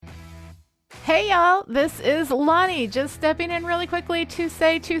Hey y'all, this is Lonnie, just stepping in really quickly to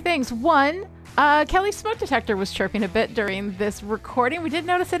say two things. One, Kelly's smoke detector was chirping a bit during this recording. We did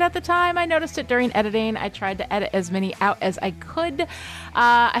notice it at the time. I noticed it during editing. I tried to edit as many out as I could.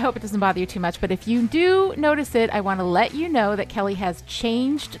 I hope it doesn't bother you too much, but if you do notice it, I want to let you know that Kelly has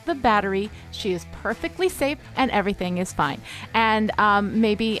changed the battery. She is perfectly safe and everything is fine. And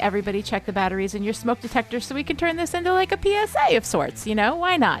maybe everybody check the batteries in your smoke detector so we can turn this into like a PSA of sorts. You know,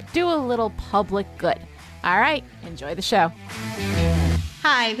 why not? Do a little public good. All right, enjoy the show.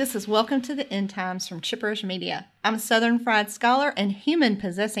 Hi, this is Welcome to the End Times from Chipperish Media. I'm a Southern Fried Scholar and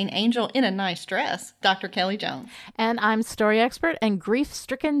human-possessing angel in a nice dress, Dr. Kelly Jones. And I'm story expert and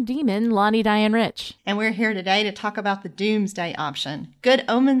grief-stricken demon, Lonnie Diane Rich. And we're here today to talk about the Doomsday Option, Good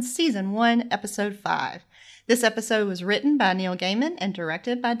Omens Season 1, Episode 5. This episode was written by Neil Gaiman and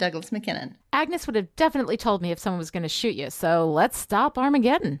directed by Douglas MacKinnon. Agnes would have definitely told me if someone was going to shoot you, so let's stop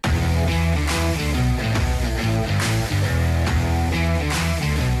Armageddon.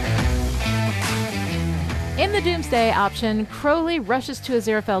 In the Doomsday Option, Crowley rushes to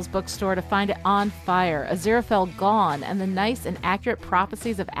Aziraphale's bookstore to find it on fire, Aziraphale gone, and the nice and accurate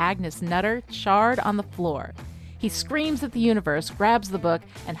prophecies of Agnes Nutter charred on the floor. He screams at the universe, grabs the book,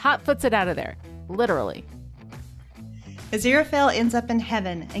 and hot-foots it out of there. Literally. Aziraphale ends up in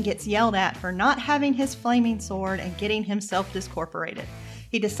heaven and gets yelled at for not having his flaming sword and getting himself discorporated.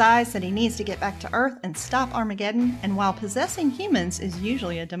 He decides that he needs to get back to Earth and stop Armageddon, and while possessing humans is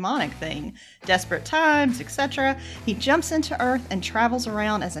usually a demonic thing, desperate times, etc., he jumps into Earth and travels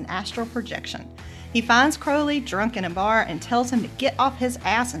around as an astral projection. He finds Crowley drunk in a bar and tells him to get off his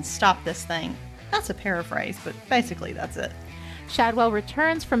ass and stop this thing. That's a paraphrase, but basically that's it. Shadwell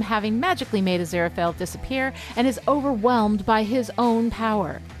returns from having magically made Aziraphale disappear and is overwhelmed by his own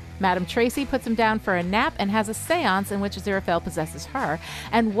power. Madame Tracy puts him down for a nap and has a seance in which Aziraphale possesses her,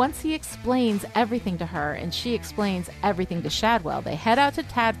 and once he explains everything to her and she explains everything to Shadwell, they head out to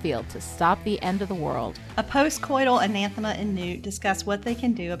Tadfield to stop the end of the world. A post-coital Anathema and Newt discuss what they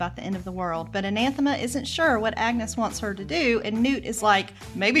can do about the end of the world, but Anathema isn't sure what Agnes wants her to do, and Newt is like,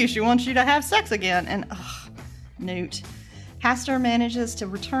 maybe she wants you to have sex again, and Newt. Hastur manages to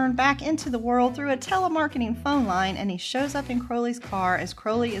return back into the world through a telemarketing phone line, and he shows up in Crowley's car as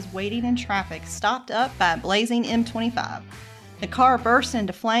Crowley is waiting in traffic, stopped up by a blazing M25. The car bursts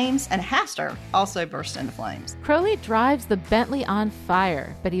into flames, and Hastur also bursts into flames. Crowley drives the Bentley on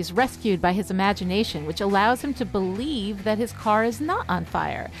fire, but he's rescued by his imagination, which allows him to believe that his car is not on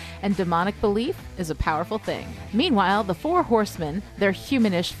fire, and demonic belief is a powerful thing. Meanwhile, the four horsemen, their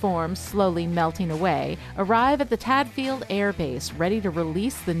humanish forms slowly melting away, arrive at the Tadfield Air Base, ready to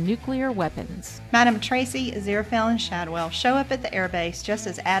release the nuclear weapons. Madame Tracy, Aziraphale, and Shadwell show up at the airbase just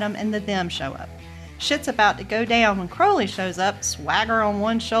as Adam and the Them show up. Shit's about to go down when Crowley shows up, swagger on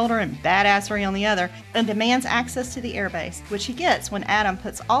one shoulder and badassery on the other, and demands access to the airbase, which he gets when Adam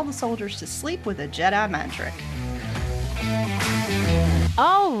puts all the soldiers to sleep with a Jedi mind trick.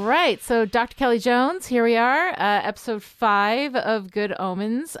 All right, so Dr. Kelly Jones, here we are, episode 5 of Good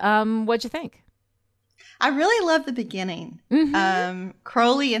Omens. What'd you think? I really love the beginning. Mm-hmm.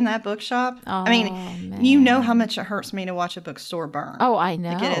 Crowley in that bookshop. Oh, I mean, man. You know how much it hurts me to watch a bookstore burn. Oh, I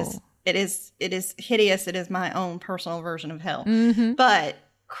know. Like it is hideous. It is my own personal version of hell. Mm-hmm. But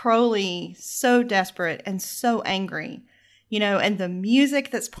Crowley, so desperate and so angry, you know, and the music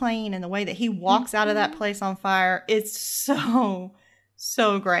that's playing and the way that he walks out of that place on fire, it's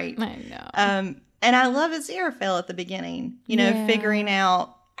so great. I know. And I love Aziraphale at the beginning, you know, figuring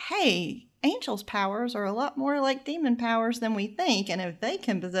out, hey, angels' powers are a lot more like demon powers than we think. And if they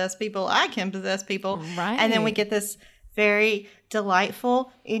can possess people, I can possess people. Right. And then we get this very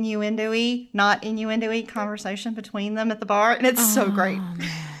delightful innuendo-y, not innuendo-y conversation between them at the bar. And it's so great. Man.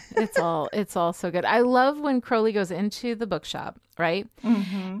 It's all so good. I love when Crowley goes into the bookshop, right?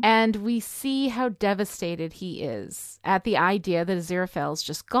 Mm-hmm. And we see how devastated he is at the idea that Aziraphale's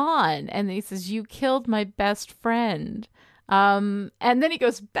just gone. And he says, "You killed my best friend." And then he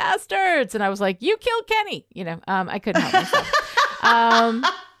goes, "Bastards." And I was like, "You killed Kenny." You know, I couldn't help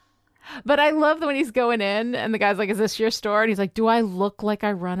myself. But I love that when he's going in and the guy's like, "Is this your store?" And he's like, "Do I look like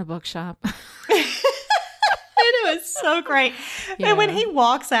I run a bookshop?" It was so great. Yeah. And when he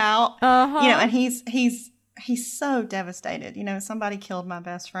walks out, Uh-huh. you know, and he's so devastated. You know, somebody killed my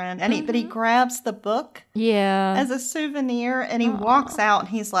best friend. And but he grabs the book as a souvenir and he walks out and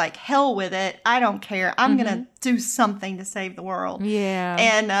he's like, hell with it. I don't care. I'm going to do something to save the world. Yeah.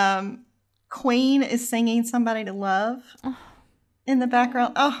 And Queen is singing Somebody to Love. in the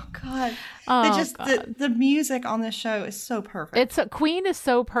background. Oh God. Oh, The music on this show is so perfect. Queen is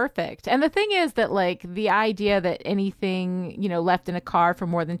so perfect. And the thing is that like the idea that anything, left in a car for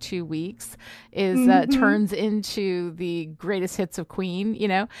more than 2 weeks is turns into the greatest hits of Queen,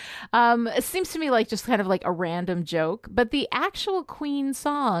 it seems to me like just kind of like a random joke, but the actual Queen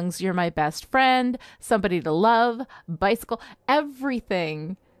songs, You're My Best Friend, Somebody to Love, Bicycle,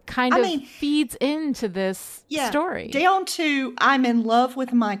 everything kind of feeds into this story. Down to I'm in love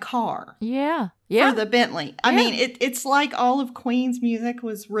with my car. Yeah. For the Bentley. I mean, it's like all of Queen's music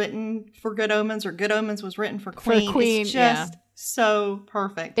was written for Good Omens, or Good Omens was written for Queen. It's just so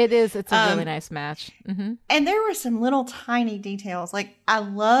perfect. It is. It's a really nice match. Mm-hmm. And there were some little tiny details. Like, I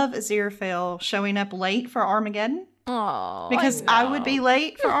love Aziraphale showing up late for Armageddon. Oh, because I would be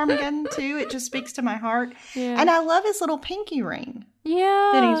late for Armageddon too. It just speaks to my heart. Yeah. And I love his little pinky ring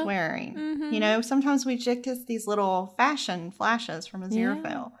that he's wearing. Mm-hmm. Sometimes we get these little fashion flashes from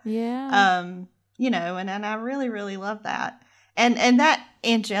Aziraphale. Yeah. And I really, really love that. And that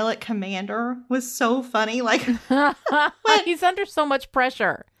angelic commander was so funny. Like, he's under so much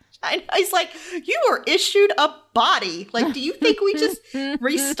pressure. I know. He's like, you were issued a body. Like, do you think we just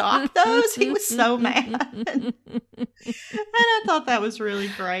restocked those? He was so mad. And I thought that was really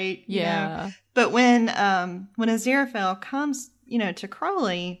great. Yeah. But when Aziraphale comes, to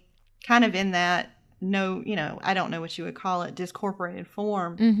Crowley, kind of in that, I don't know what you would call it, discorporated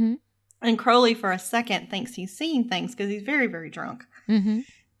form. Mm-hmm. And Crowley, for a second, thinks he's seeing things because he's very, very drunk. Mm-hmm.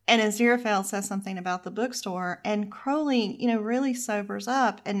 And Aziraphale says something about the bookstore, and Crowley, really sobers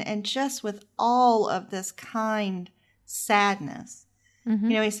up, and just with all of this kind sadness,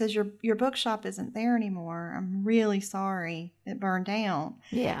 he says, your bookshop isn't there anymore. I'm really sorry it burned down.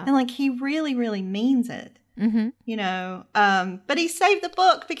 Yeah. And like, he really, really means it, mm-hmm. But he saved the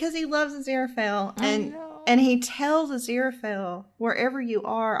book because he loves Aziraphale, and he tells Aziraphale, wherever you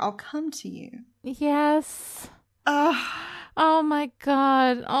are, I'll come to you. Yes. Oh my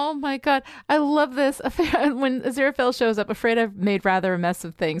God. I love this. When Aziraphale shows up, afraid I've made rather a mess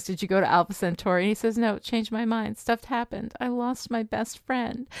of things. Did you go to Alpha Centauri? And he says, no, changed my mind. Stuff happened. I lost my best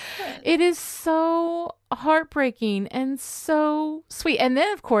friend. It is so heartbreaking and so sweet. And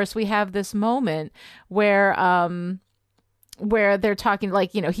then, of course, we have this moment where they're talking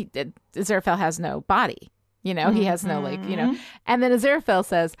like, Aziraphale has no body. He has no and then Aziraphale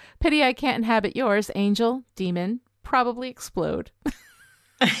says, pity I can't inhabit yours, angel, demon, probably explode.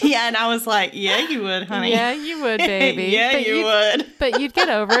 Yeah, and I was like, yeah, you would, honey. Yeah, you would, baby. Yeah, you would. But you'd get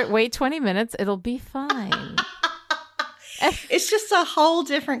over it. Wait 20 minutes. It'll be fine. It's just a whole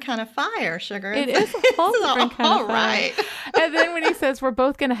different kind of fire, sugar. It is a whole different kind of fire. Right. And then when he says, we're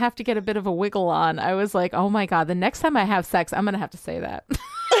both going to have to get a bit of a wiggle on, I was like, oh my God, the next time I have sex, I'm going to have to say that.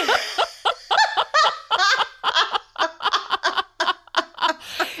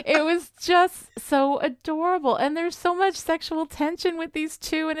 It was just so adorable. And there's so much sexual tension with these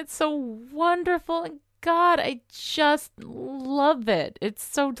two. And it's so wonderful. And God, I just love it. It's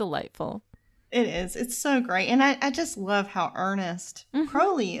so delightful. It is. It's so great. And I just love how earnest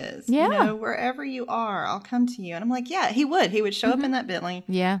Crowley is. Yeah. Wherever you are, I'll come to you. And I'm like, yeah, he would. He would show up in that Bentley.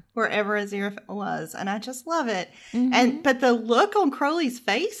 Yeah. Wherever Aziraphale was. And I just love it. But the look on Crowley's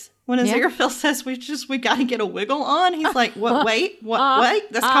face when Aziraphale says we got to get a wiggle on, he's like, what? Wait,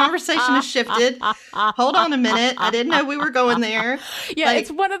 this conversation has shifted. Hold on a minute. I didn't know we were going there. Yeah,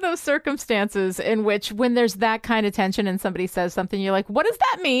 it's one of those circumstances in which when there's that kind of tension and somebody says something, you're like, what does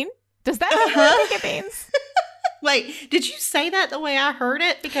that mean? Does that mean what I think it means? Wait, did you say that the way I heard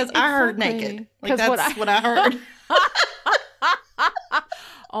it? Because I heard naked. Like, that's what I heard.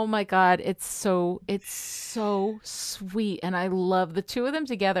 Oh my God, it's so sweet, and I love the two of them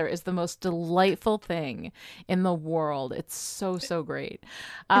together is the most delightful thing in the world. It's so great.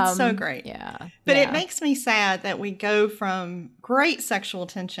 It's so great. Yeah. But it makes me sad that we go from great sexual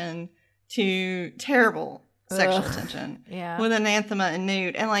tension to terrible sexual tension with Anathema and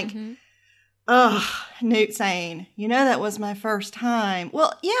Newt. And like, Newt saying, that was my first time.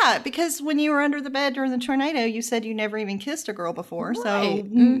 Well, yeah, because when you were under the bed during the tornado, you said you never even kissed a girl before. Right.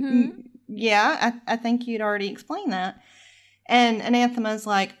 So, yeah, I think you'd already explained that. And Anathema's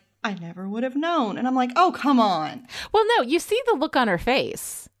like, I never would have known. And I'm like, oh, come on. Well, no, you see the look on her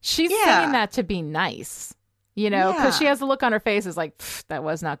face. She's saying that to be nice. Because she has the look on her face is like, that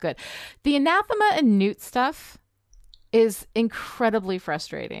was not good. The Anathema and Newt stuff is incredibly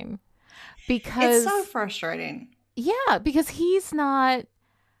frustrating because it's so frustrating. Yeah, because he's not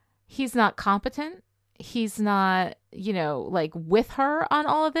competent. He's not, like with her on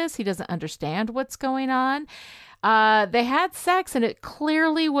all of this. He doesn't understand what's going on. They had sex and it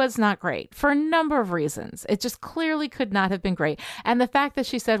clearly was not great for a number of reasons. It just clearly could not have been great. And the fact that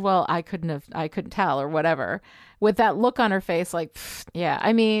she said, well, I couldn't tell or whatever, with that look on her face, like, yeah,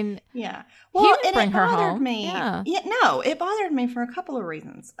 I mean, yeah. he Well, would and bring it her bothered home. me. Yeah. No, it bothered me for a couple of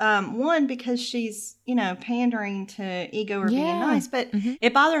reasons. One, because she's, pandering to ego or being Yeah. nice, but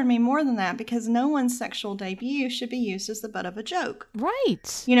it bothered me more than that because no one's sexual debut should be used as the butt of a joke.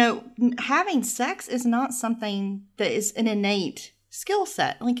 Right. Having sex is not something that is an innate skill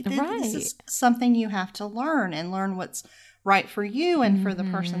set. Like, this is something you have to learn and learn what's right for you and for the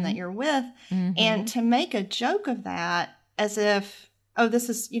person that you're with. And to make a joke of that as if, oh, this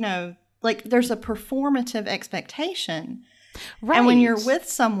is, like there's a performative expectation. Right. And when you're with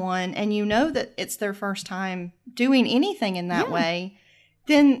someone and you know that it's their first time doing anything in that way,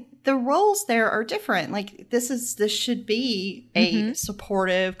 then the roles there are different. Like this should be a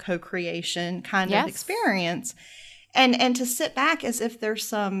supportive co-creation kind of experience. And to sit back as if there's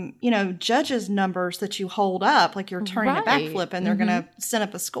some, judges numbers that you hold up, like you're turning a backflip and they're going to send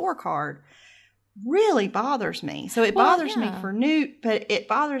up a scorecard, really bothers me. So it bothers me for Newt, but it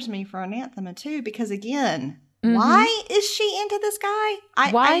bothers me for Anathema too, because again, why is she into this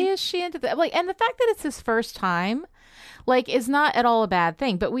guy? Why is she into that? Like, and the fact that it's his first time, like, is not at all a bad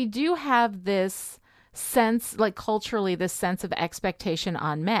thing. But we do have this sense, like culturally, this sense of expectation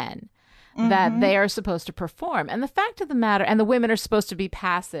on men. That they are supposed to perform. And the fact of the matter, and the women are supposed to be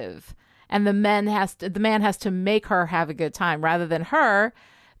passive, and the man has to make her have a good time rather than her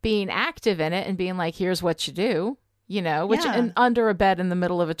being active in it and being like, here's what you do, which under a bed in the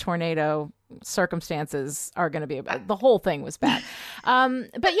middle of a tornado circumstances are going to be the whole thing was bad.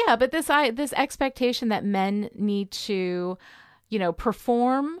 But this expectation that men need to,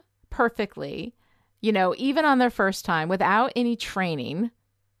 perform perfectly, even on their first time without any training.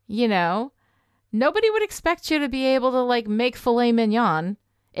 Nobody would expect you to be able to like make filet mignon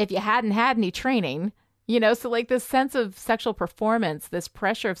if you hadn't had any training, so like this sense of sexual performance, this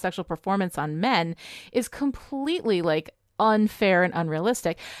pressure of sexual performance on men is completely like unfair and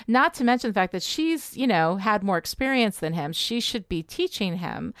unrealistic. Not to mention the fact that she's, had more experience than him. She should be teaching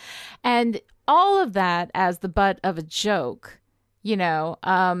him. And all of that as the butt of a joke,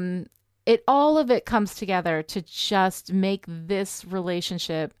 all of it comes together to just make this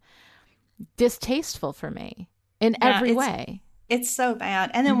relationship distasteful for me in every way. It's so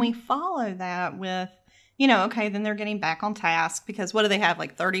bad. And then we follow that with, okay, then they're getting back on task because what do they have,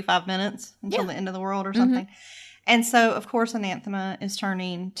 like 35 minutes until the end of the world or something? And so, of course, Anathema is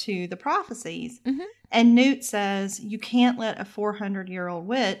turning to the prophecies. And Newt says, you can't let a 400-year-old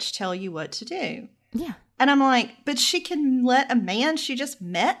witch tell you what to do. Yeah. And I'm like, but she can let a man she just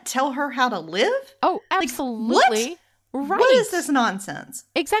met tell her how to live? Oh, absolutely. Like, what? Right. What is this nonsense?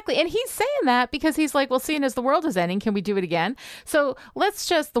 Exactly. And he's saying that because he's like, well, seeing as the world is ending, can we do it again? So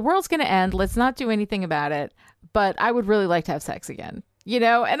the world's going to end. Let's not do anything about it. But I would really like to have sex again,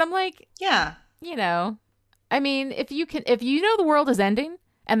 And I'm like, yeah, I mean, if the world is ending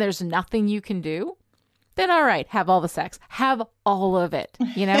and there's nothing you can do, then all right, have all the sex, have all of it,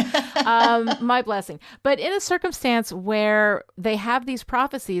 my blessing. But in a circumstance where they have these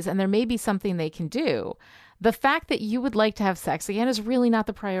prophecies and there may be something they can do, the fact that you would like to have sex again is really not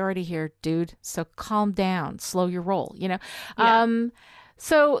the priority here, dude. So calm down, slow your roll, Yeah.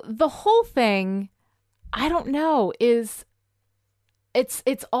 So the whole thing, I don't know, it's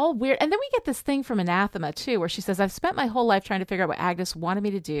all weird. And then we get this thing from Anathema too, where she says, I've spent my whole life trying to figure out what Agnes wanted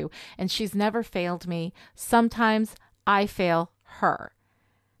me to do, and she's never failed me. Sometimes I fail her.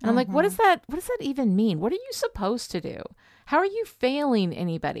 And I'm like, what does that even mean? What are you supposed to do? How are you failing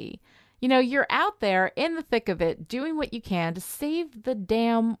anybody? You're out there in the thick of it, doing what you can to save the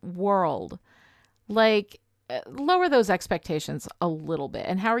damn world. Like, lower those expectations a little bit.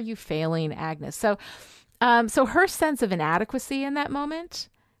 And how are you failing Agnes? So her sense of inadequacy in that moment,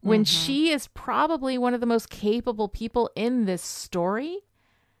 when she is probably one of the most capable people in this story,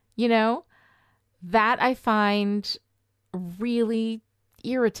 that I find really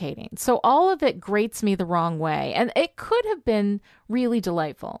irritating. So all of it grates me the wrong way. And it could have been really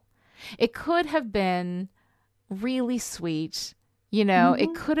delightful. It could have been really sweet.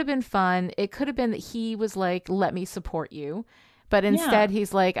 It could have been fun. It could have been that he was like, let me support you. But instead,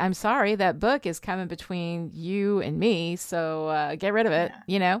 he's like, I'm sorry, that book is coming between you and me. So get rid of it,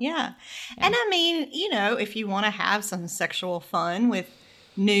 Yeah. And I mean, if you want to have some sexual fun with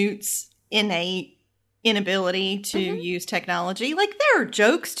Newt's innate inability to use technology, like there are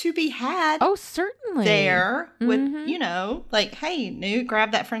jokes to be had. Oh, certainly. There with, like, hey, Newt,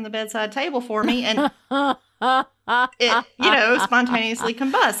 grab that from the bedside table for me. And it, spontaneously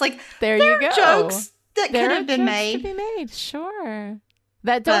combusts. Like, there you go. Jokes that There could are have been jokes made. to be made, sure.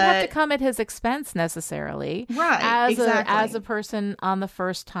 That don't have to But come at his expense necessarily. right, As exactly. a person on the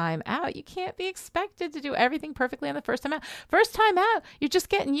first time out, you can't be expected to do everything perfectly on the first time out. First time out, you're just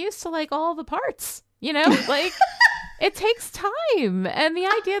getting used to like all the parts, you know? Like it takes time. And the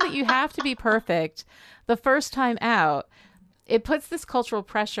idea that you have to be perfect the first time out, it puts this cultural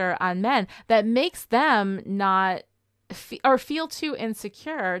pressure on men that makes them not or feel too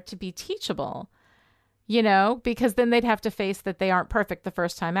insecure to be teachable, you know, because then they'd have to face that they aren't perfect the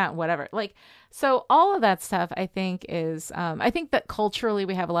first time out and whatever. Like, so all of that stuff, I think is, I think that culturally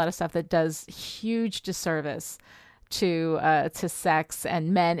we have a lot of stuff that does huge disservice to sex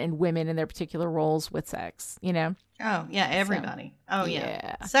and men and women in their particular roles with sex, you know? Oh, yeah, So, everybody. Oh, yeah.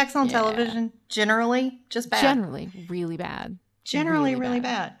 yeah. Sex on Yeah. television, generally, just bad. Generally, really bad. Generally, really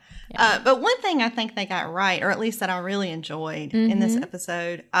bad. Yeah. But one thing I think they got right, or at least that I really enjoyed in this Mhm.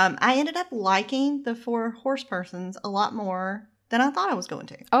 episode, I ended up liking the four horse persons a lot more than I thought I was going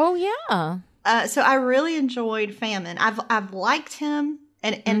to. Oh, yeah. So I really enjoyed Famine. I've liked him,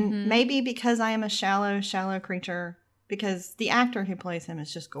 and Mhm. maybe because I am a shallow creature, because the actor who plays him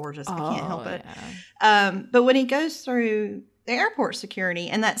is just gorgeous. I can't help it. Yeah. But when he goes through the airport security,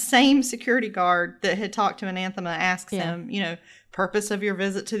 and that same security guard that had talked to Anathema asks Yeah. him, you know, purpose of your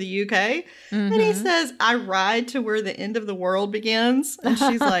visit to the UK, and he Mhm. says, "I ride to where the end of the world begins," and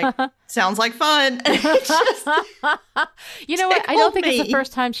she's like, "Sounds like fun." And it just You know what? I tickled don't think it's the me.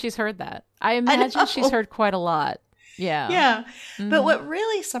 first time she's heard that. I imagine she's know. heard quite a lot. Yeah. Yeah. But Mhm. what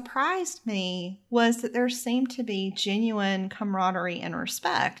really surprised me was that there seemed to be genuine camaraderie and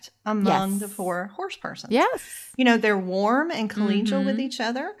respect among the Yes. four horse persons. Yes. You know, they're warm and collegial with Mhm. each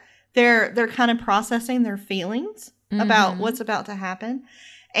other. They're kind of processing their feelings about Mhm. what's about to happen.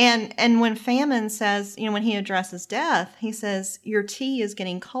 And when Famine says, you know, when he addresses death, he says, "Your tea is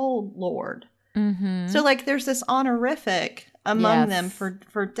getting cold, Lord." Mhm. So like there's this honorific among them Yes.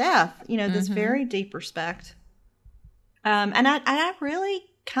 for death, you know, this Mhm. very deep respect. And I really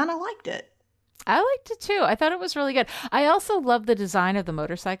kind of liked it. I liked it too. I thought it was really good. I also love the design of the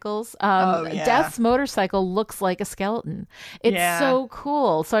motorcycles. Oh, yeah. Death's motorcycle looks like a skeleton. It's Yeah. so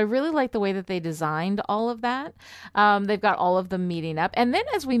cool. So I really like the way that they designed all of that. They've got all of them meeting up. And then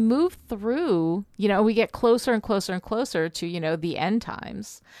as we move through, you know, we get closer and closer and closer to, you know, the end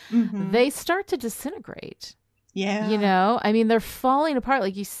times. Mhm. They start to disintegrate. Yeah. You know, I mean, they're falling apart.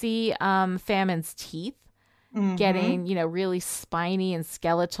 Like you see Famine's teeth Mhm. getting, you know, really spiny and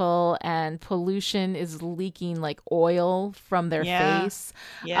skeletal, and pollution is leaking like oil from their Yeah. face.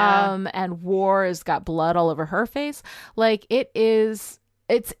 Yeah. And War has got blood all over her face. Like it's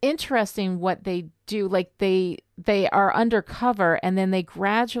interesting what they do. Like they are undercover and then they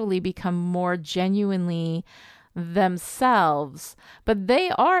gradually become more genuinely themselves, but they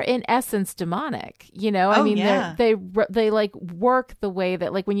are in essence demonic, you know. I Oh, mean, yeah. they like work the way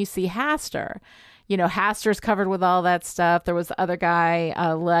that, like when you see Hastur, you know, Hastur's covered with all that stuff. There was the other guy,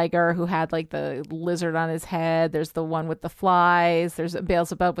 Liger, who had like the lizard on his head. There's the one with the flies. There's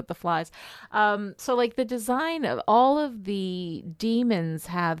Beelzebub with the flies. So like the design of all of the demons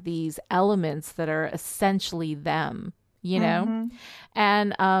have these elements that are essentially them, you know. Mhm.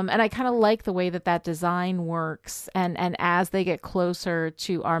 And I kind of like the way that design works. And as they get closer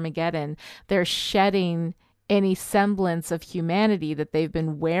to Armageddon, they're shedding any semblance of humanity that they've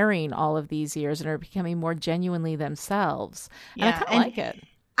been wearing all of these years and are becoming more genuinely themselves. And I Yeah. kind of And like it.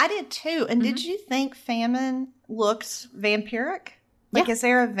 I did too. And did you think Famine looks vampiric? Like, Yeah. is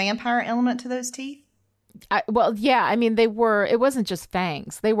there a vampire element to those teeth? Well, yeah. I mean, it wasn't just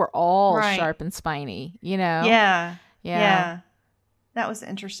fangs. They were all Right. sharp and spiny, you know? Yeah. Yeah. Yeah. That was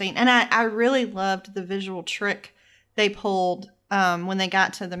interesting. And I really loved the visual trick they pulled when they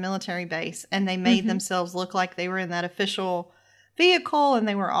got to the military base and they made Mhm. themselves look like they were in that official vehicle and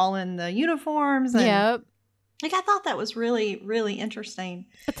they were all in the uniforms. And Yep. like, I thought that was really, really interesting.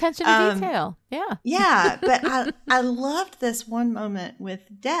 Attention to detail. Yeah. Yeah. But I loved this one moment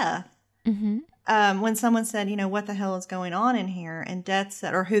with Death. Mm-hmm. When someone said, you know, what the hell is going on in here? And Death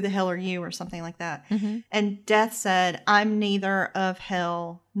said, or who the hell are you? Or something like that. Mm-hmm. And Death said, I'm neither of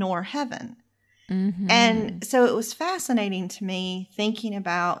hell nor heaven. Mm-hmm. And so it was fascinating to me thinking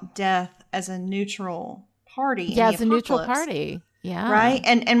about Death as a neutral party. yeah, in it's the a neutral apocalypse, party. Yeah. Right?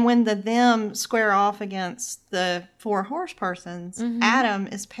 And when the them square off against the four horse persons, Mhm. Adam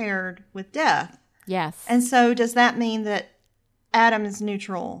is paired with Death. Yes. And so does that mean that Adam is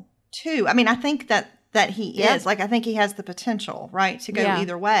neutral too? I mean, I think that he Yeah. is. Like, I think he has the potential, right, to go Yeah.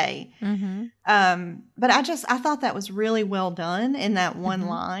 either way. Mm-hmm. But I thought that was really well done in that one Mhm.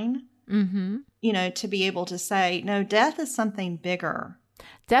 line, Mm-hmm. you know, to be able to say, no, Death is something bigger.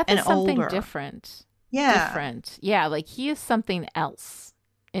 Death And is something older. different. Yeah. different. Yeah, like he is something else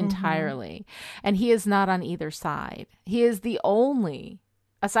entirely. And he is not on either side. He is the only,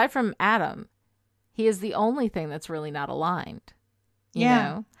 aside from Adam, he is the only thing that's really not aligned. You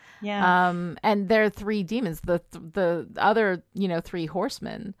know? Yeah. And there are three demons. The other, three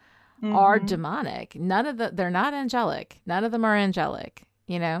horsemen are demonic. They're not angelic. None of them are angelic,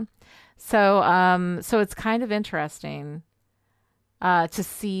 So it's kind of interesting to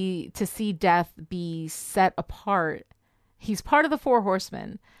see Death be set apart. He's part of the four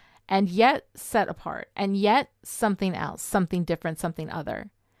horsemen, and yet set apart, and yet something else, something different, something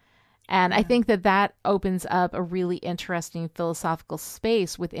other. And I think that opens up a really interesting philosophical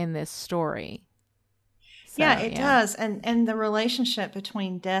space within this story. So, it does. And the relationship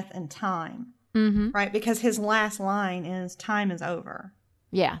between death and time, right? Because his last line is time is over.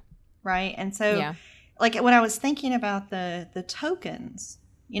 Yeah. Right. And so like when I was thinking about the tokens,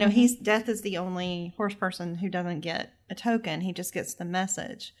 Death is the only horse person who doesn't get a token. He just gets the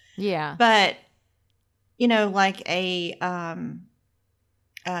message. Yeah. But, like a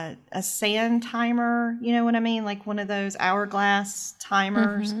sand timer, you know what I mean? Like one of those hourglass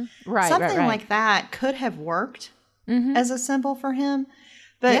timers. Right. Something like that could have worked as a symbol for him.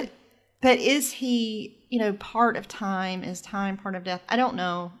 But is he, part of time? Is time part of death? I don't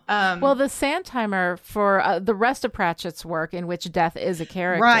know. Well, the sand timer for the rest of Pratchett's work, in which Death is a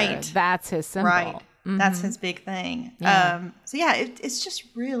character, right? That's his symbol. Right. That's his big thing. Yeah. It's just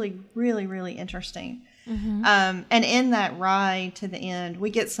really, really, really interesting. And in that ride to the end, we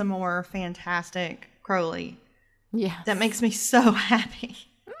get some more fantastic Crowley. Yeah, that makes me so happy.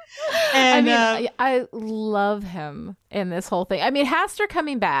 And I love him in this whole thing. I mean, Hastur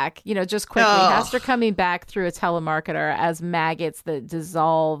coming back, just quickly, Hastur coming back through a telemarketer as maggots that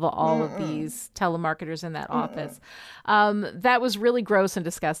dissolve all of these telemarketers in that office. That was really gross and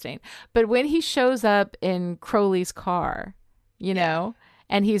disgusting. But when he shows up in Crowley's car,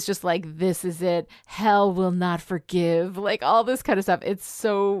 and he's just like, this is it. Hell will not forgive. Like all this kind of stuff. It's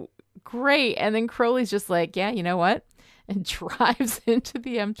so great. And then Crowley's just like, yeah, you know what? And drives into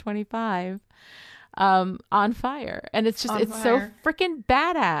the M25 on fire. And it's just, so freaking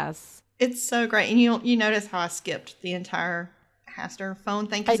badass. It's so great. And you notice how I skipped the entire Hastur phone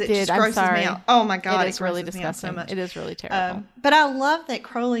thing because it just grosses me out. Oh my God, it is really disgusting. So much. It is really terrible. But I love that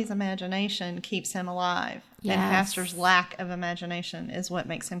Crowley's imagination keeps him alive. Yes. And Hastur's lack of imagination is what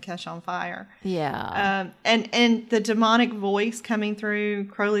makes him catch on fire. Yeah. And the demonic voice coming through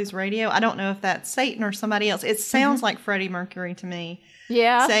Crowley's radio, I don't know if that's Satan or somebody else. It sounds like Freddie Mercury to me.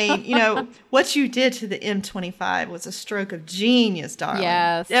 Yeah. Saying, what you did to the M25 was a stroke of genius, darling.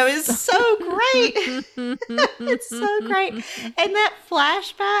 Yes. It was so great. It's so great. And that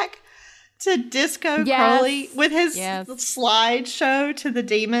flashback to Disco Crowley with his slideshow to the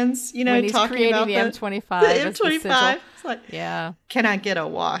demons, when he's talking creating about the M25. The M25. It's like, can I get a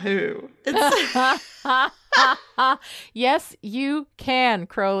wahoo? Yes, you can,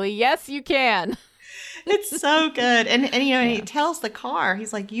 Crowley. Yes, you can. It's so good. And he tells the car,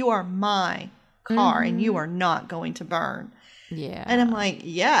 he's like, you are my car and you are not going to burn. Yeah. And I'm like,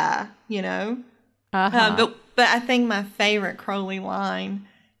 but I think my favorite Crowley line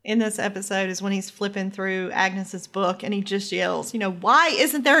in this episode is when he's flipping through Agnes's book and he just yells, why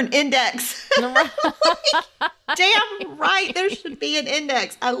isn't there an index? Damn right, there should be an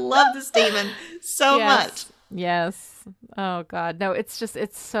index. I love this demon so much. Yes. Oh God. No, it's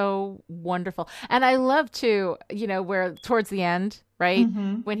so wonderful. And I love too, where towards the end, right?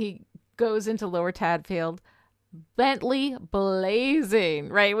 When he goes into Lower Tadfield, Bentley blazing,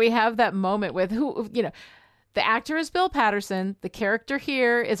 right? We have that moment with the actor is Bill Patterson. The character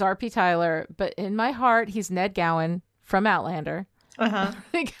here is R.P. Tyler, but in my heart, he's Ned Gowan from Outlander.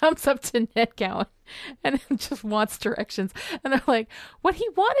 He comes up to Ned Gowan and just wants directions. And they're like, what he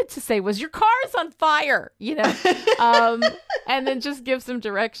wanted to say was, your car is on fire, and then just gives him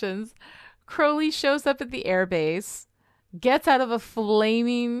directions. Crowley shows up at the airbase, gets out of a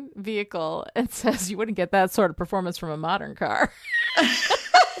flaming vehicle and says, you wouldn't get that sort of performance from a modern car.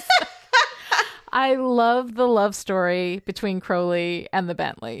 I love the love story between Crowley and the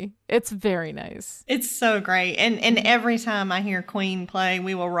Bentley. It's very nice. It's so great. And every time I hear Queen play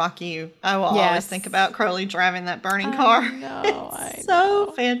We Will Rock You, I will always think about Crowley driving that burning car. It's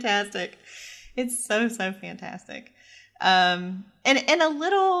so fantastic. It's so, so fantastic. And a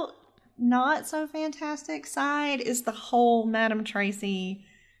little not so fantastic side is the whole Madame Tracy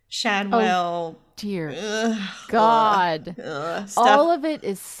Shadwell. Oh, dear God. Stuff. All of it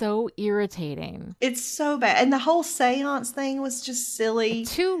is so irritating. It's so bad. And the whole seance thing was just silly.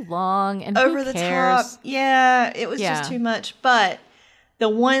 Too long and over the top. Yeah, it was just too much. But the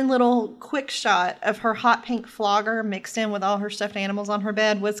one little quick shot of her hot pink flogger mixed in with all her stuffed animals on her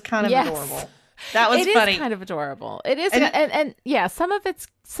bed was kind of adorable. That was funny. It is kind of adorable. It is, and yeah, some of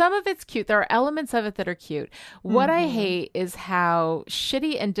it's cute. There are elements of it that are cute. What I hate is how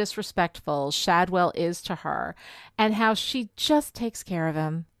shitty and disrespectful Shadwell is to her, and how she just takes care of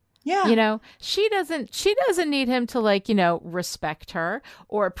him. Yeah. You know, she doesn't need him to, like, you know, respect her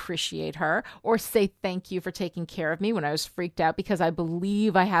or appreciate her or say thank you for taking care of me when I was freaked out because I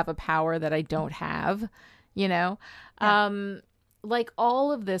believe I have a power that I don't have, you know? Yeah. Like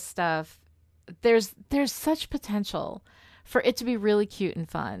all of this stuff, there's such potential for it to be really cute and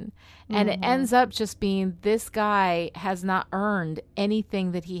fun. And it ends up just being, this guy has not earned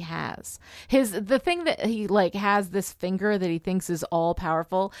anything that he has. The thing that he, like, has this finger that he thinks is all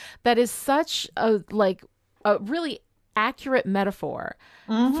powerful, that is such a really accurate metaphor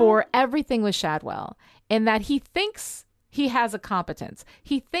for everything with Shadwell, in that he thinks he has a competence.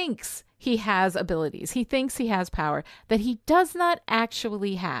 He thinks he has abilities. He thinks he has power that he does not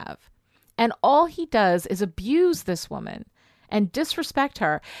actually have. And all he does is abuse this woman and disrespect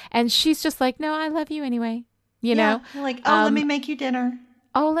her. And she's just like, no, I love you anyway. You know? Like, oh, let me make you dinner.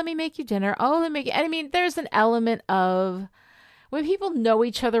 Oh, let me make you dinner. Oh, let me make you. And I mean, there's an element of when people know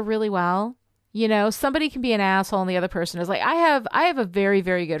each other really well, you know, somebody can be an asshole and the other person is like, I have a very,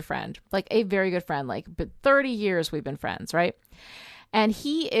 very good friend, like a very good friend, like, but 30 years we've been friends, right? And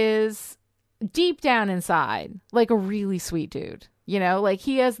he is deep down inside like a really sweet dude. You know, like,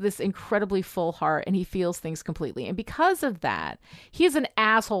 he has this incredibly full heart and he feels things completely. And because of that, he's an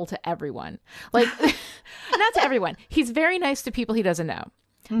asshole to everyone. Like, not to everyone. He's very nice to people he doesn't know.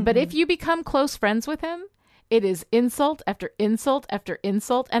 But if you become close friends with him, it is insult after insult after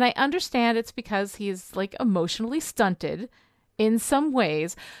insult. And I understand it's because he's, like, emotionally stunted in some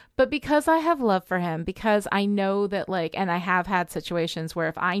ways. But because I have love for him, because I know that, like, and I have had situations where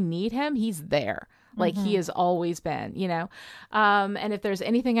if I need him, he's there. Like, he has always been, you know? And if there's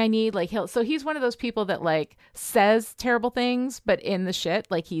anything I need, like, so he's one of those people that, like, says terrible things, but in the shit,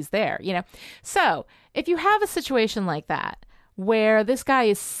 like, he's there, you know? So if you have a situation like that, where this guy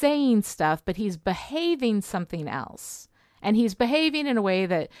is saying stuff, but he's behaving something else, and he's behaving in a way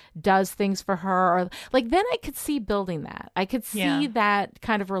that does things for her, or like, then I could see building that. I could see that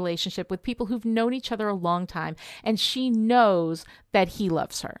kind of relationship with people who've known each other a long time, and she knows that he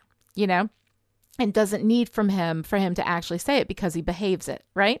loves her, you know? And doesn't need for him to actually say it because he behaves it,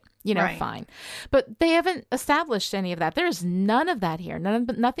 right? You know, fine. But they haven't established any of that. There's none of that here.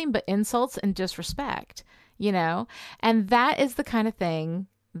 Nothing but insults and disrespect, you know? And that is the kind of thing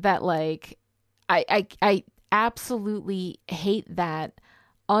that, like, I absolutely hate that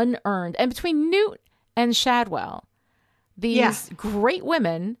unearned. And between Newt and Shadwell, these great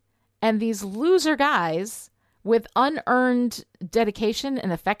women and these loser guys with unearned dedication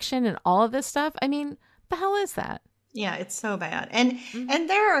and affection and all of this stuff. I mean, the hell is that? Yeah, it's so bad. And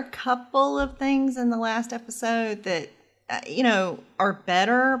there are a couple of things in the last episode that, you know, are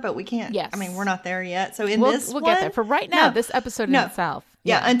better, but we can't. Yes. I mean, we're not there yet. So we'll get there. For right now, this episode in itself.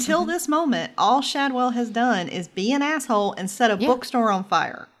 Yeah, until this moment, all Shadwell has done is be an asshole and set a bookstore on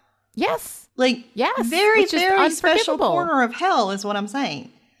fire. Yes. Like, very, very special corner of hell is what I'm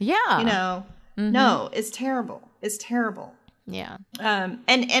saying. Yeah. You know, no, it's terrible. It's terrible. Yeah. And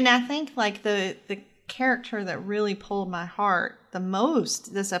I think, like, the character that really pulled my heart the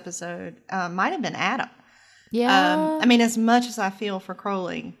most this episode might have been Adam. Yeah. I mean, as much as I feel for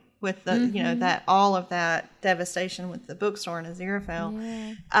Crowley with the, you know, that all of that devastation with the bookstore and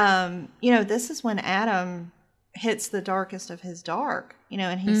Aziraphale, you know, this is when Adam hits the darkest of his dark, you know,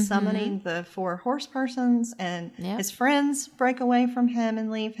 and he's summoning the 4 horse persons, and his friends break away from him and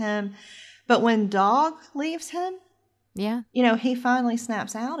leave him. But when Dog leaves him, you know, he finally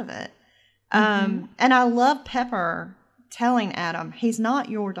snaps out of it. And I love Pepper telling Adam, he's not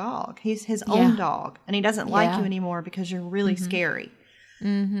your dog. He's his own dog. And he doesn't like you anymore because you're really scary.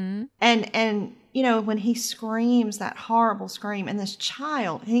 And, you know, when he screams that horrible scream, and this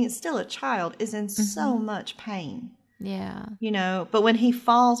child, he's still a child, is in so much pain. Yeah. You know, but when he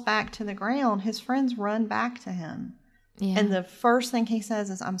falls back to the ground, his friends run back to him. Yeah. And the first thing he says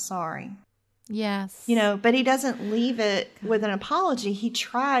is, I'm sorry. Yes. You know, but he doesn't leave it with an apology. He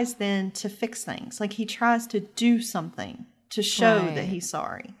tries then to fix things. Like, he tries to do something to show that he's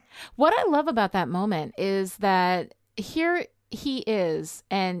sorry. What I love about that moment is that here he is,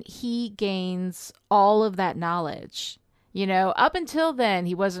 and he gains all of that knowledge. You know, up until then,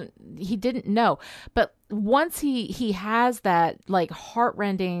 he didn't know. But once he has that like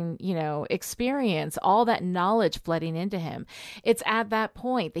heartrending, experience, all that knowledge flooding into him, it's at that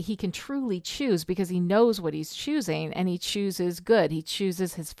point that he can truly choose, because he knows what he's choosing, and he chooses good. He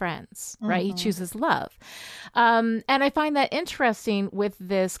chooses his friends, right? He chooses love. And I find that interesting with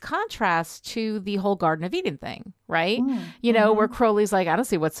this contrast to the whole Garden of Eden thing, right? Where Crowley's like, I don't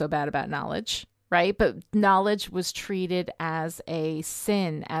see what's so bad about knowledge. Right. But knowledge was treated as a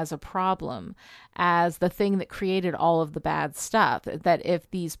sin, as a problem, as the thing that created all of the bad stuff. That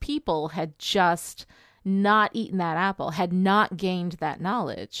if these people had just not eaten that apple, had not gained that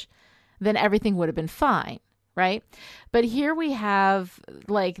knowledge, then everything would have been fine. Right. But here we have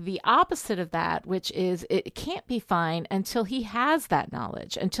like the opposite of that, which is it can't be fine until he has that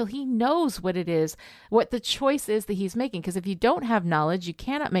knowledge, until he knows what it is, what the choice is that he's making. Because if you don't have knowledge, you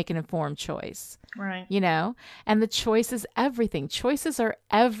cannot make an informed choice. Right. And the choice is everything. Choices are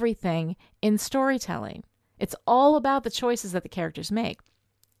everything in storytelling. It's all about the choices that the characters make.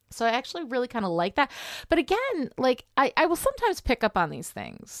 So I actually really kind of like that. But again, like I will sometimes pick up on these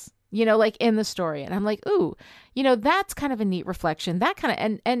things, like in the story. And I'm like, ooh, that's kind of a neat reflection. That kind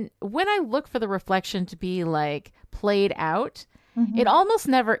of, and when I look for the reflection to be like played out, it almost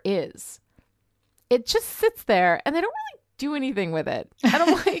never is. It just sits there and they don't really do anything with it. And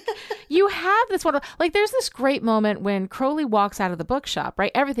I'm like, you have this one, like there's this great moment when Crowley walks out of the bookshop,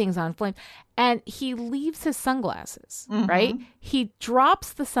 right? Everything's on flame and he leaves his sunglasses, right? He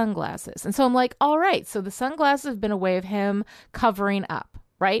drops the sunglasses. And so I'm like, all right, so the sunglasses have been a way of him covering up,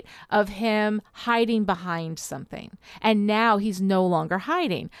 right? Of him hiding behind something. And now he's no longer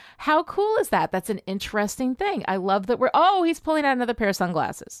hiding. How cool is that? That's an interesting thing. I love that he's pulling out another pair of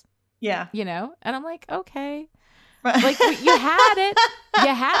sunglasses. Yeah. And I'm like, okay. Like you had it.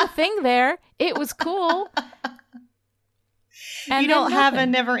 You had a thing there. It was cool. And you don't have a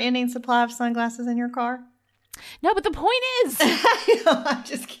never-ending supply of sunglasses in your car? No, but the point is. I'm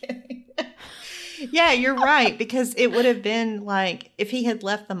just kidding. Yeah, you're right. Because it would have been like if he had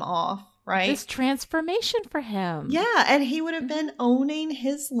left them off, right? This transformation for him. Yeah, and he would have been owning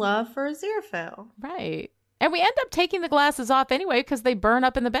his love for Aziraphale. Right. And we end up taking the glasses off anyway because they burn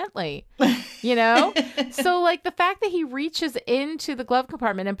up in the Bentley, So like the fact that he reaches into the glove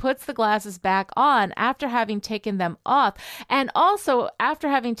compartment and puts the glasses back on after having taken them off, and also after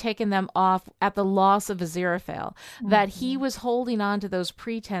having taken them off at the loss of Aziraphale, that he was holding on to those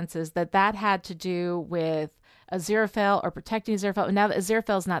pretenses that had to do with Aziraphale or protecting Aziraphale. And now that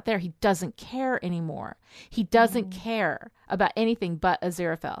Aziraphale's not there, he doesn't care anymore. He doesn't care about anything but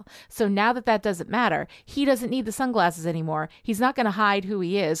Aziraphale. So now that doesn't matter, he doesn't need the sunglasses anymore. He's not going to hide who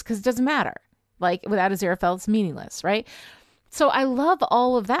he is because it doesn't matter. Like without Aziraphale, it's meaningless, right? So I love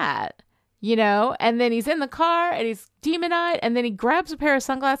all of that, and then he's in the car and he's demon-eyed and then he grabs a pair of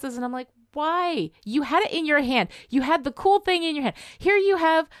sunglasses and I'm like, why? You had it in your hand. You had the cool thing in your hand. Here you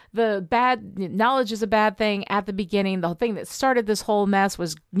have the bad knowledge is a bad thing at the beginning. The whole thing that started this whole mess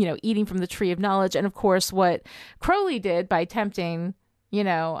was, eating from the tree of knowledge. And of course, what Crowley did by tempting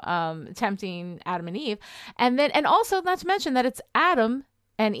Adam and Eve. And also not to mention that it's Adam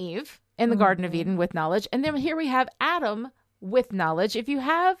and Eve in the Garden of Eden with knowledge. And then here we have Adam with knowledge. If you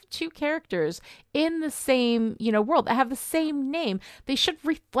have two characters in the same, world that have the same name, they should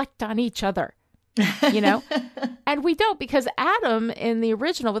reflect on each other, and we don't, because Adam in the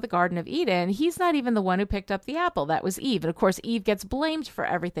original with the Garden of Eden, he's not even the one who picked up the apple. That was Eve. And of course, Eve gets blamed for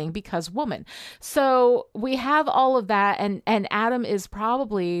everything because woman. So we have all of that. And Adam is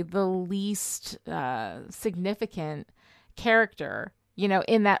probably the least significant character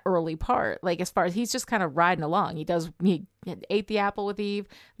in that early part, like as far as he's just kind of riding along. He ate the apple with Eve,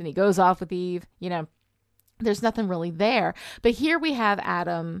 then he goes off with Eve, there's nothing really there. But here we have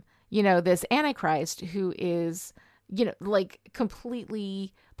Adam, this Antichrist who is, like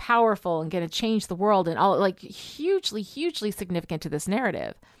completely powerful and going to change the world and all, like hugely, hugely significant to this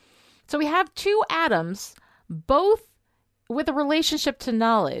narrative. So we have two Adams, both with a relationship to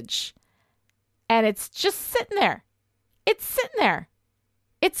knowledge, and it's just sitting there. It's sitting there.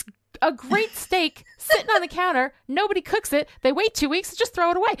 It's a great steak sitting on the counter. Nobody cooks it. They wait 2 weeks and just throw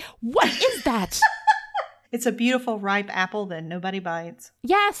it away. What is that? It's a beautiful ripe apple that nobody bites.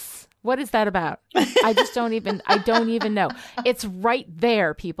 Yes. What is that about? I don't even know. It's right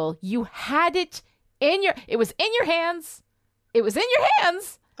there, people. You had it it was in your hands. It was in your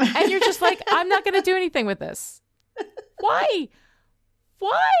hands. And you're just like, I'm not going to do anything with this. Why?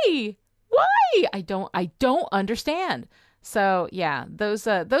 I don't understand. So yeah,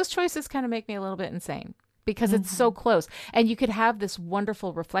 those choices kind of make me a little bit insane because it's so close. And you could have this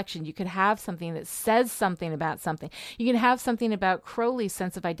wonderful reflection. You could have something that says something about something. You can have something about Crowley's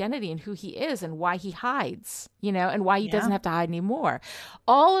sense of identity and who he is and why he hides, and why he doesn't have to hide anymore.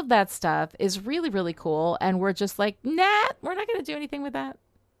 All of that stuff is really, really cool. And we're just like, nah, we're not going to do anything with that.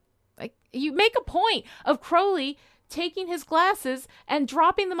 Like, you make a point of Crowley taking his glasses and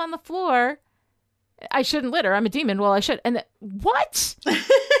dropping them on the floor. I shouldn't litter. I'm a demon. Well, I should. And what?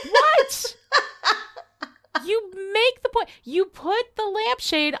 What? You make the point. You put the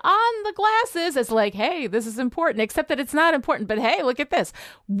lampshade on the glasses as like, hey, this is important, except that it's not important. But hey, look at this.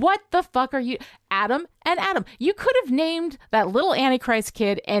 What the fuck are you? Adam and Adam. You could have named that little Antichrist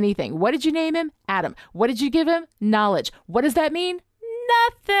kid anything. What did you name him? Adam. What did you give him? Knowledge. What does that mean?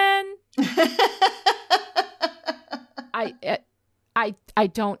 Nothing. I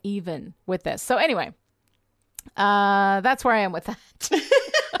don't even with this. So anyway, that's where I am with that.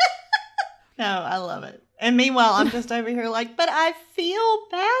 No, I love it. And meanwhile, I'm just over here like, but I feel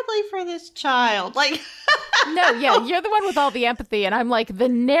badly for this child. Like, no, yeah, you're the one with all the empathy. And I'm like, the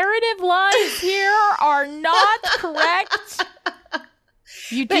narrative lines here are not correct.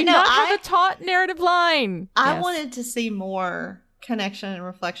 You do not have a taut narrative line. I wanted to see more connection and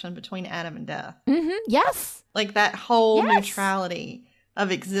reflection between Adam and Death. Mm-hmm. Yes. Like that whole neutrality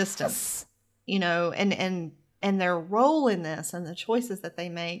of existence, and their role in this and the choices that they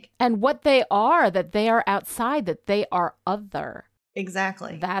make. And what they are, that they are outside, that they are other.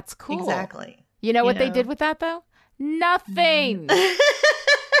 Exactly. That's cool. Exactly. You know what they did with that, though? Nothing.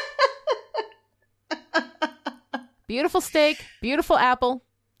 Beautiful steak, beautiful apple.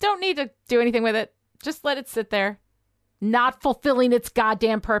 Don't need to do anything with it. Just let it sit there. Not fulfilling its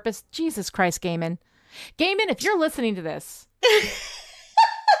goddamn purpose. Jesus Christ, Gaiman. Gaiman, if you're listening to this...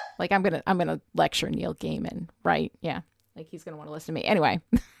 Like, I'm gonna lecture Neil Gaiman, right? Yeah. Like, he's gonna want to listen to me. Anyway.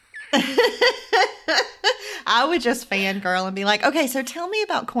 I would just fangirl and be like, okay, so tell me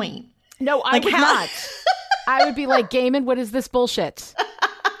about Queen. No, I would not. I would be like, Gaiman, what is this bullshit?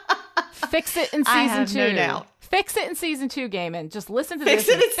 Fix it in season 2. I have no doubt. Fix it in season 2, Gaiman. Just listen to this.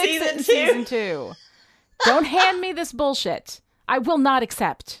 Fix it in season 2. Don't hand me this bullshit. I will not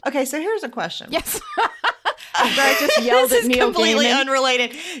accept. Okay, so here's a question. Yes. After I just yelled at Neil Gaiman. This is completely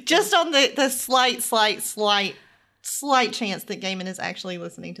unrelated. Just on the slight chance that Gaiman is actually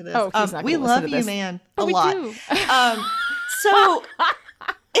listening to this. Oh, he's not we love you, man, a lot. Do. So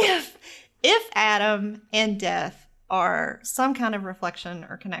if Adam and Death are some kind of reflection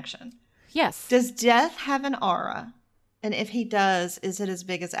or connection, yes, does Death have an aura? And if he does, is it as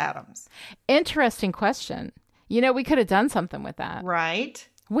big as Adam's? Interesting question. We could have done something with that. Right.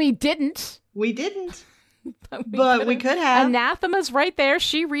 We didn't. But we could have. Anathema's right there.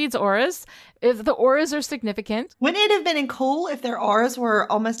 She reads auras. If the auras are significant. Wouldn't it have been cool if their auras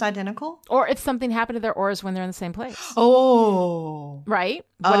were almost identical? Or if something happened to their auras when they're in the same place. Oh. Right?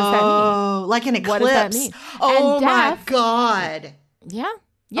 What does that mean? Oh, like an eclipse. What does that mean? Oh, my God. Yeah.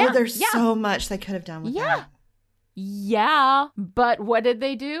 Yeah. Oh, there's so much they could have done with that. Yeah. But what did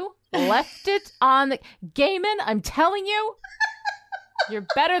they do? Left it on the... Gaiman, I'm telling you, you're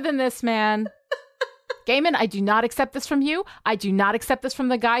better than this, man. Gaiman, I do not accept this from you. I do not accept this from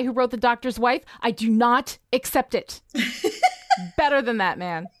the guy who wrote The Doctor's Wife. I do not accept it. Better than that,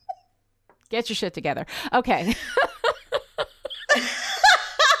 man. Get your shit together. Okay.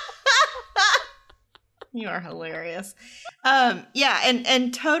 You are hilarious. Yeah,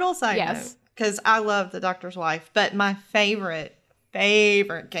 and total side note, because I love The Doctor's Wife, but my favorite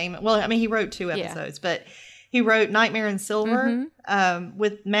Gaiman, well, I mean, he wrote 2 episodes, but he wrote Nightmare in Silver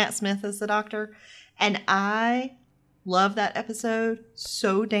with Matt Smith as the Doctor. And I love that episode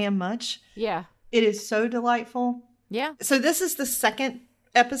so damn much. Yeah. It is so delightful. Yeah. So this is the second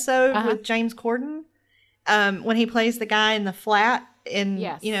episode with James Corden when he plays the guy in the flat. And,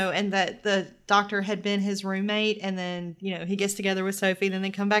 and that the Doctor had been his roommate. And then, he gets together with Sophie and then they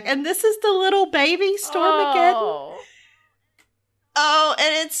come back. And this is the little baby Stormageddon. Oh,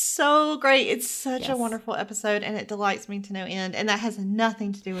 and it's so great. It's such a wonderful episode, and it delights me to no end. And that has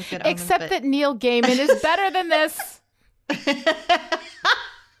nothing to do with Good Omens. Except that Neil Gaiman is better than this.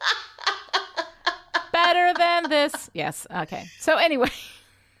 Better than this. Yes. Okay. So anyway,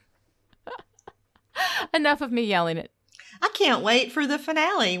 enough of me yelling it. I can't wait for the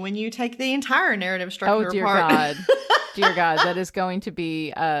finale when you take the entire narrative structure apart. Oh, dear God. Dear God, that is going to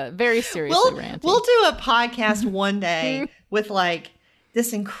be very seriously ranty. We'll do a podcast one day with like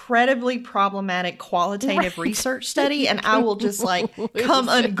this incredibly problematic qualitative research study, and I will just like come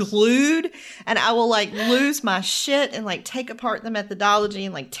unglued, and I will like lose my shit and like take apart the methodology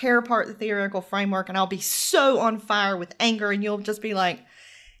and like tear apart the theoretical framework, and I'll be so on fire with anger, and you'll just be like,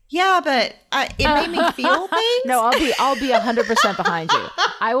 Yeah, but it made me feel things. No, I'll be 100% behind you.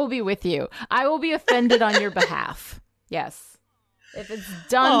 I will be with you. I will be offended on your behalf. Yes. If it's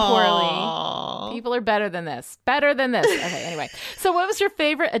done poorly, people are better than this. Better than this. Okay, anyway. So what was your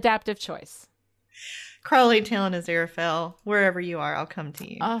favorite adaptive choice? Crowley telling Aziraphale, wherever you are, I'll come to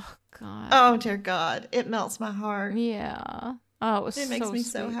you. Oh, God. Oh, dear God. It melts my heart. Yeah. Oh, it makes me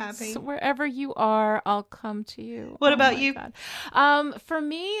so happy. So wherever you are, I'll come to you. What about you? God. For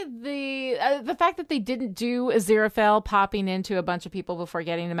me, the fact that they didn't do Aziraphale popping into a bunch of people before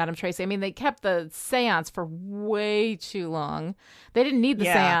getting to Madame Tracy. I mean, they kept the seance for way too long. They didn't need the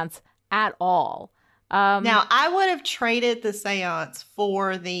seance at all. Now, I would have traded the seance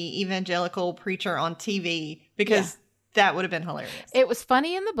for the evangelical preacher on TV because that would have been hilarious. It was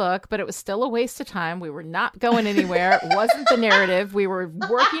funny in the book, but it was still a waste of time. We were not going anywhere. It wasn't the narrative. We were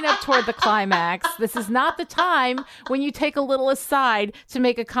working up toward the climax. This is not the time when you take a little aside to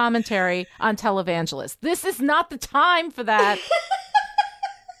make a commentary on televangelists. This is not the time for that.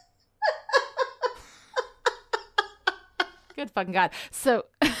 Good fucking God. So...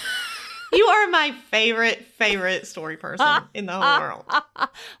 You are my favorite story person in the whole world.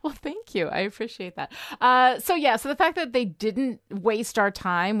 Well, thank you. I appreciate that. So the fact that they didn't waste our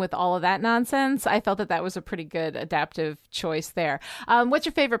time with all of that nonsense, I felt that was a pretty good adaptive choice there. What's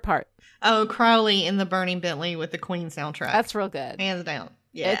your favorite part? Oh, Crowley in the Burning Bentley with the Queen soundtrack. That's real good. Hands down.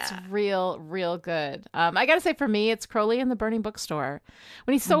 Yeah. It's real good. I got to say, for me, it's Crowley in the Burning Bookstore.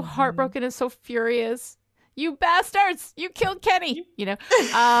 When he's so heartbroken and so furious. You bastards! You killed Kenny! You know?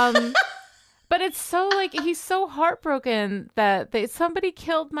 But it's so he's so heartbroken that somebody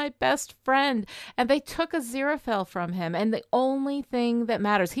killed my best friend and they took Aziraphale from him. And the only thing that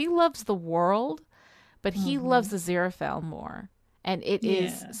matters, he loves the world, but he loves Aziraphale more. And it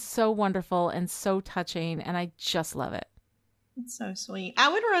is so wonderful and so touching. And I just love it. It's so sweet. I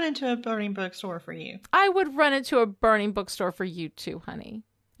would run into a burning bookstore for you. I would run into a burning bookstore for you too, honey.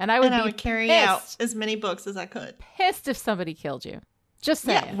 And I would carry out as many books as I could. Pissed if somebody killed you. Just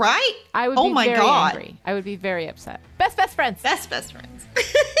saying. Yeah, right? I would be very angry. I would be very upset. Best friends. Best friends.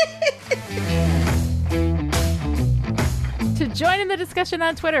 To join in the discussion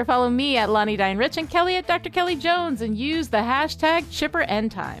on Twitter, follow me at Lonnie Diane Rich and Kelly at Dr. Kelly Jones and use the hashtag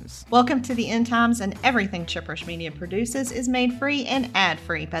 #ChipperEndTimes. Welcome to the End Times, and everything Chipperish Media produces is made free and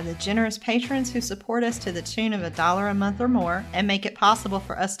ad-free by the generous patrons who support us to the tune of $1 a month or more and make it possible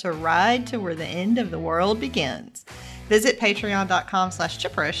for us to ride to where the end of the world begins. Visit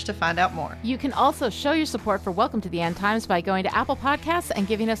patreon.com/chipperish to find out more. You can also show your support for Welcome to the End Times by going to Apple Podcasts and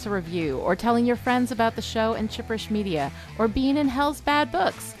giving us a review, or telling your friends about the show and Chipperish Media, or being in Hell's Bad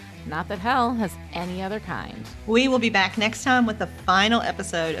Books. Not that hell has any other kind. We will be back next time with the final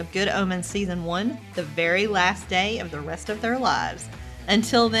episode of Good Omens Season 1, the very last day of the rest of their lives.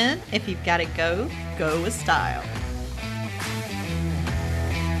 Until then, if you've got to go, go with style.